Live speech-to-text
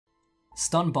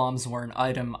Stun bombs were an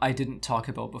item I didn't talk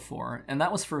about before, and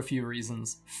that was for a few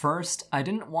reasons. First, I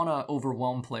didn't want to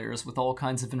overwhelm players with all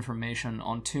kinds of information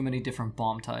on too many different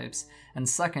bomb types, and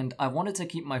second, I wanted to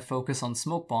keep my focus on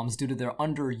smoke bombs due to their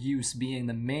underuse being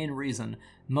the main reason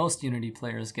most Unity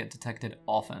players get detected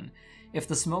often. If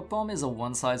the smoke bomb is a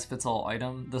one-size-fits-all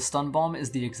item, the stun bomb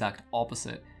is the exact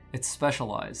opposite. It's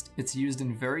specialized, it's used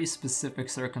in very specific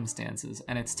circumstances,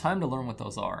 and it's time to learn what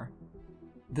those are.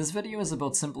 This video is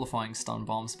about simplifying stun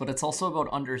bombs, but it's also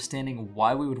about understanding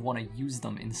why we would want to use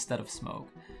them instead of smoke.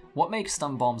 What makes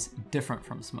stun bombs different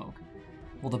from smoke?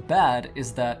 Well, the bad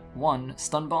is that 1.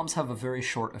 Stun bombs have a very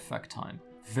short effect time.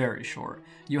 Very short.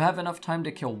 You have enough time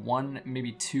to kill 1,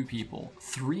 maybe 2 people.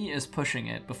 3 is pushing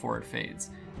it before it fades.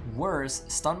 Worse,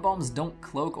 stun bombs don't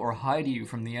cloak or hide you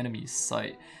from the enemy's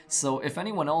sight, so if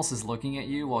anyone else is looking at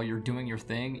you while you're doing your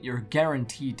thing, you're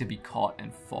guaranteed to be caught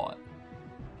and fought.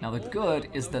 Now the good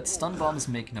is that stun bombs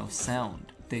make no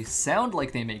sound. They sound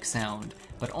like they make sound,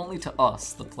 but only to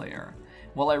us, the player.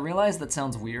 While I realize that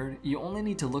sounds weird, you only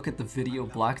need to look at the video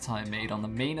blackTIE made on the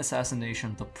main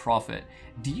assassination, the Prophet.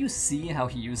 Do you see how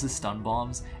he uses stun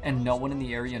bombs, and no one in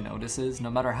the area notices,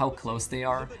 no matter how close they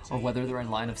are, or whether they're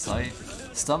in line of sight?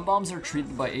 Stun bombs are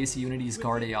treated by Ace Unity's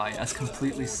guard AI as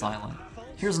completely silent.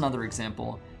 Here's another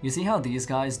example. You see how these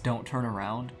guys don't turn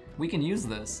around? We can use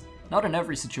this. Not in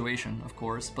every situation, of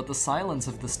course, but the silence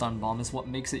of the stun bomb is what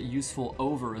makes it useful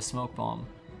over a smoke bomb.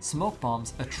 Smoke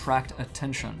bombs attract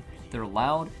attention. They're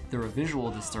loud, they're a visual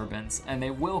disturbance, and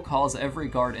they will cause every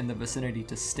guard in the vicinity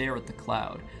to stare at the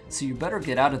cloud, so you better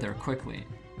get out of there quickly.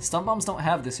 Stun bombs don't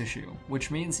have this issue, which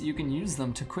means you can use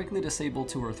them to quickly disable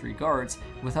 2 or 3 guards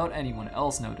without anyone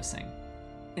else noticing.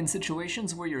 In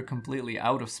situations where you're completely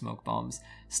out of smoke bombs,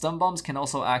 stun bombs can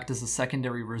also act as a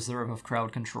secondary reserve of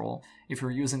crowd control if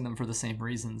you're using them for the same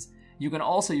reasons. You can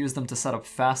also use them to set up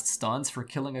fast stuns for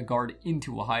killing a guard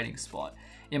into a hiding spot.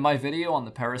 In my video on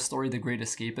the Paris story The Great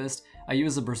Escapist, I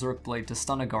use a Berserk Blade to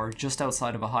stun a guard just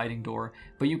outside of a hiding door,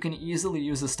 but you can easily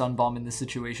use a stun bomb in this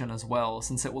situation as well,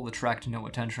 since it will attract no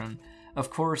attention. Of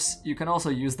course, you can also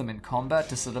use them in combat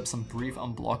to set up some brief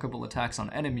unblockable attacks on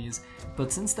enemies,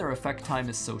 but since their effect time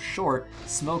is so short,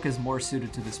 smoke is more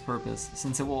suited to this purpose,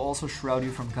 since it will also shroud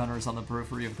you from gunners on the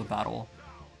periphery of the battle.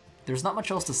 There's not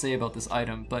much else to say about this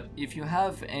item, but if you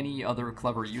have any other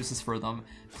clever uses for them,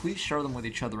 please share them with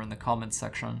each other in the comments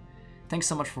section. Thanks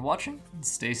so much for watching, and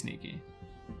stay sneaky.